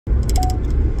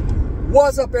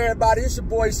What's up, everybody? It's your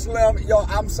boy Slim. Yo,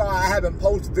 I'm sorry I haven't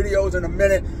posted videos in a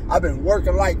minute. I've been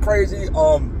working like crazy.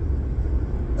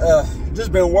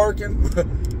 Just been working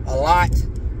a lot,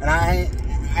 and I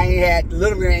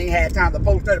literally ain't had time to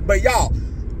post that. But y'all,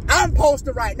 I'm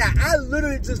posting right now. I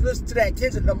literally just listened to that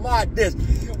Kendrick Lamar diss.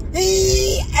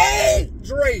 He ain't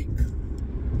Drake.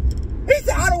 He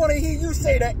said, I don't want to hear you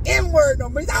say the N-word no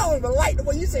more. I don't even like the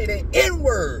way you say the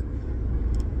N-word.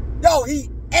 Yo, he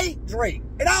ain't Drake.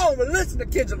 And I don't even listen to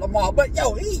Kendrick Lamar, but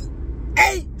yo, he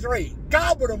ain't Drake.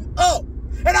 Gobbled him up.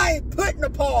 And I ain't putting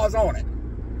the pause on it.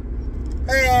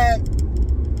 Man.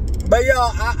 But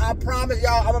y'all, I promise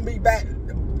y'all I'm going to be back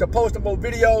to posting more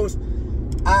videos.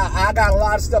 I got a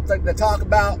lot of stuff to talk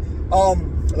about. A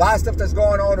lot of stuff that's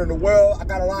going on in the world. I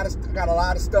got a lot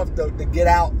of stuff to get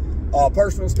out.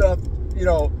 Personal stuff, you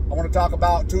know, I want to talk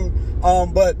about too.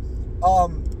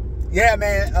 Yeah,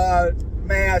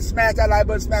 man, smash that like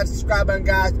button, smash the subscribe button,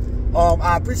 guys.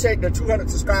 I appreciate the 200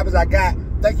 subscribers I got.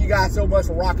 Thank you guys so much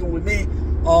for rocking with me.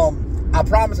 I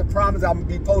promise I'm gonna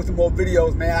be posting more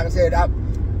videos, man. Like I said,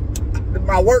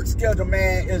 my work schedule,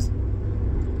 man,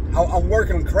 I'm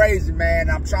working crazy, man.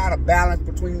 I'm trying to balance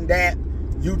between that,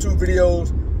 YouTube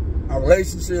videos, my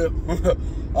relationship.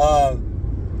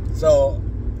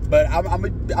 But I'm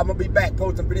gonna be back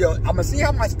posting videos. I'm gonna see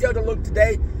how my schedule look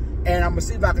today, and I'm gonna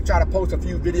see if I can try to post a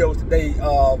few videos today.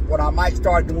 What I might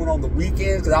start doing on the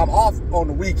weekends, because I'm off on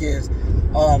the weekends.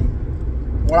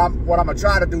 What I'm gonna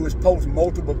try to do is post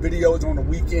multiple videos on the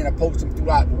weekend and post them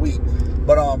throughout the week.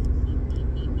 But oh,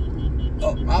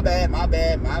 my bad.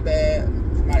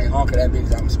 Somebody honking at me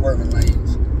because I'm swerving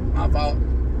lanes. My fault.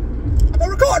 I'm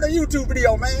gonna record a YouTube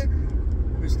video, man.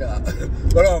 Let me stop.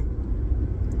 But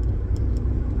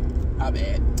my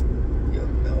bad. Yo,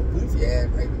 goofy ass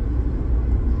nigga.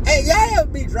 Hey, y'all ever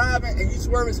be driving and you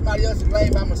swerving somebody else's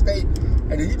lane by mistake,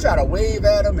 and then you try to wave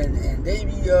at them and they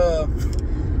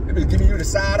be giving you the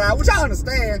side eye, which I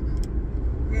understand.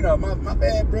 You know, my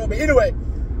bad, bro. But anyway,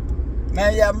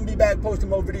 man, yeah, I'm gonna be back posting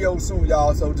more videos soon,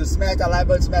 y'all. So just smash that like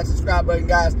button, smash the subscribe button,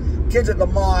 guys. Kendrick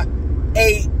Lamar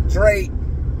ate Drake.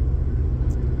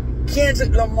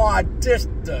 Kendrick Lamar dissed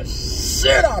the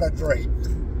shit out of Drake.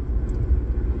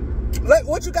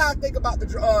 What you guys think about the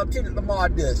Kendrick Lamar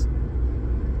diss?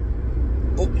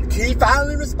 He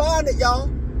finally responded, y'all.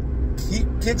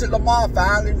 Kendrick Lamar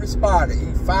finally responded.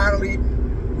 He finally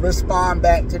responded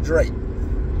back to Drake.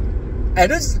 And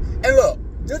look,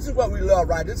 this is what we love,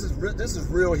 right? This is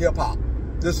real hip hop.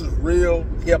 This is real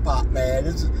hip hop, man.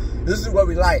 This is what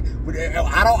we like.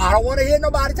 I don't want to hear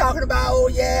nobody talking about, oh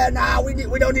yeah, nah, we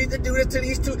don't need to do this to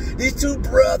these two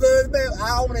brothers, man. I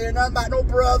don't want to hear nothing about no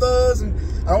brothers, and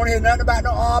I don't want to hear nothing about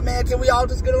no, oh man, can we all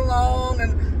just get along?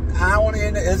 And I don't want to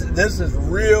hear this is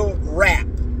real rap.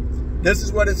 This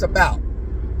is what it's about.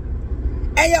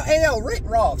 Hey yo, Rick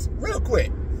Ross, real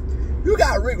quick. You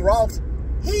got Rick Ross.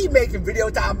 He making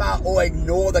videos talking about, oh,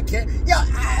 ignore the kid. Yeah,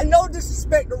 I no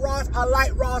disrespect to Ross. I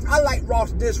like Ross. I like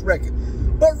Ross this record.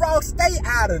 But Ross, stay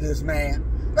out of this, man.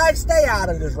 Like, stay out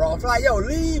of this, Ross. Like, yo,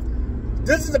 leave.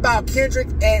 This is about Kendrick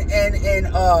and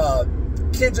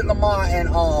Kendrick Lamar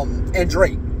and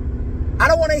Drake. I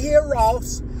don't want to hear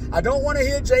Ross. I don't want to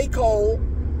hear J. Cole.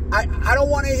 I don't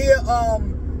want to hear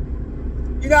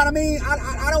you know what I mean?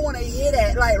 I don't want to hear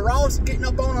that. Like Ross getting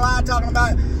up on the line talking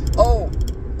about, oh,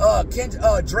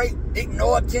 Drake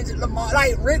ignored Kendrick Lamar.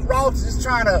 Like Rick Ross is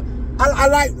trying to. I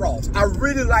like Ross. I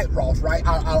really like Ross. Right?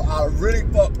 I really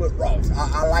fuck with Ross.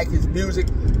 I like his music.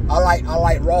 I like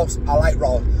Ross. I like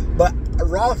Ross. But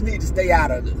Ross needs to stay out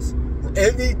of this.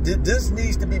 This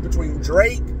needs to be between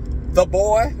Drake, the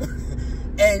boy,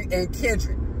 and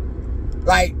Kendrick.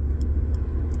 Like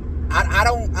I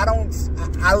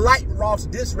like Ross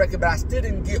diss record, but I still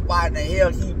didn't get why in the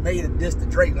hell he made a diss to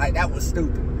Drake. Like that was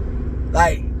stupid.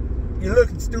 Like, you're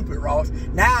looking stupid, Ross.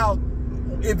 Now,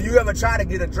 if you ever try to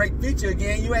get a Drake feature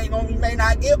again, you may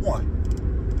not get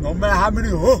one. No matter how many,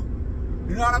 you know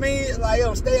what I mean? Like,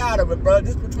 yo, stay out of it, bro.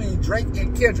 This is between Drake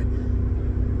and Kendrick.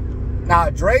 Now,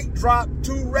 Drake dropped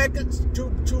two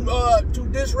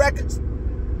diss records.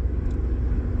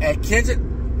 And Kendrick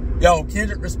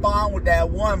respond with that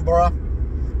one, bro,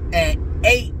 and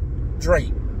ate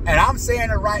Drake. And I'm saying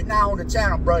it right now on the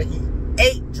channel, bro. He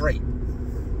ate Drake.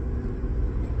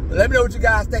 Let me know what you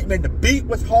guys think, man. The beat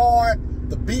was hard.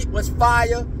 The beat was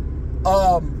fire.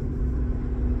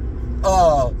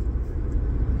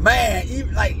 Man, he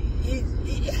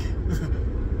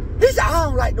said, I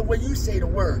don't like the way you say the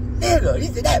word nigga. He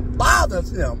said that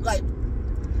bothers him. Like,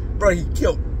 bro, he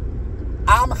killed me.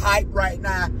 I'm hyped right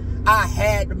now. I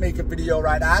had to make a video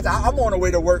right now. I'm on the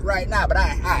way to work right now, but I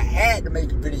had to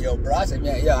make a video, bro. I said,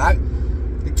 man, yo,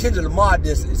 The Kendrick Lamar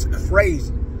diss is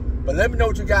crazy. But let me know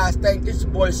what you guys think. It's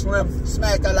your boy Slim.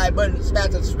 Smash that like button. Smash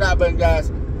that subscribe button, guys.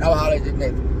 And I'll holler at you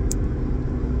next.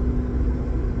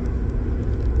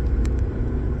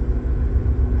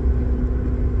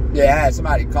 Yeah, I had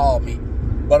somebody call me.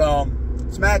 But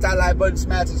smash that like button.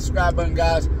 Smash the subscribe button,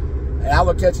 guys. And I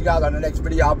will catch you guys on the next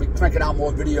video. I'll be cranking out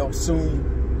more videos soon.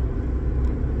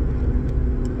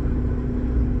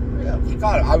 Yeah, keep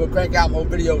calling. I will crank out more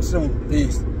videos soon.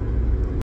 Peace.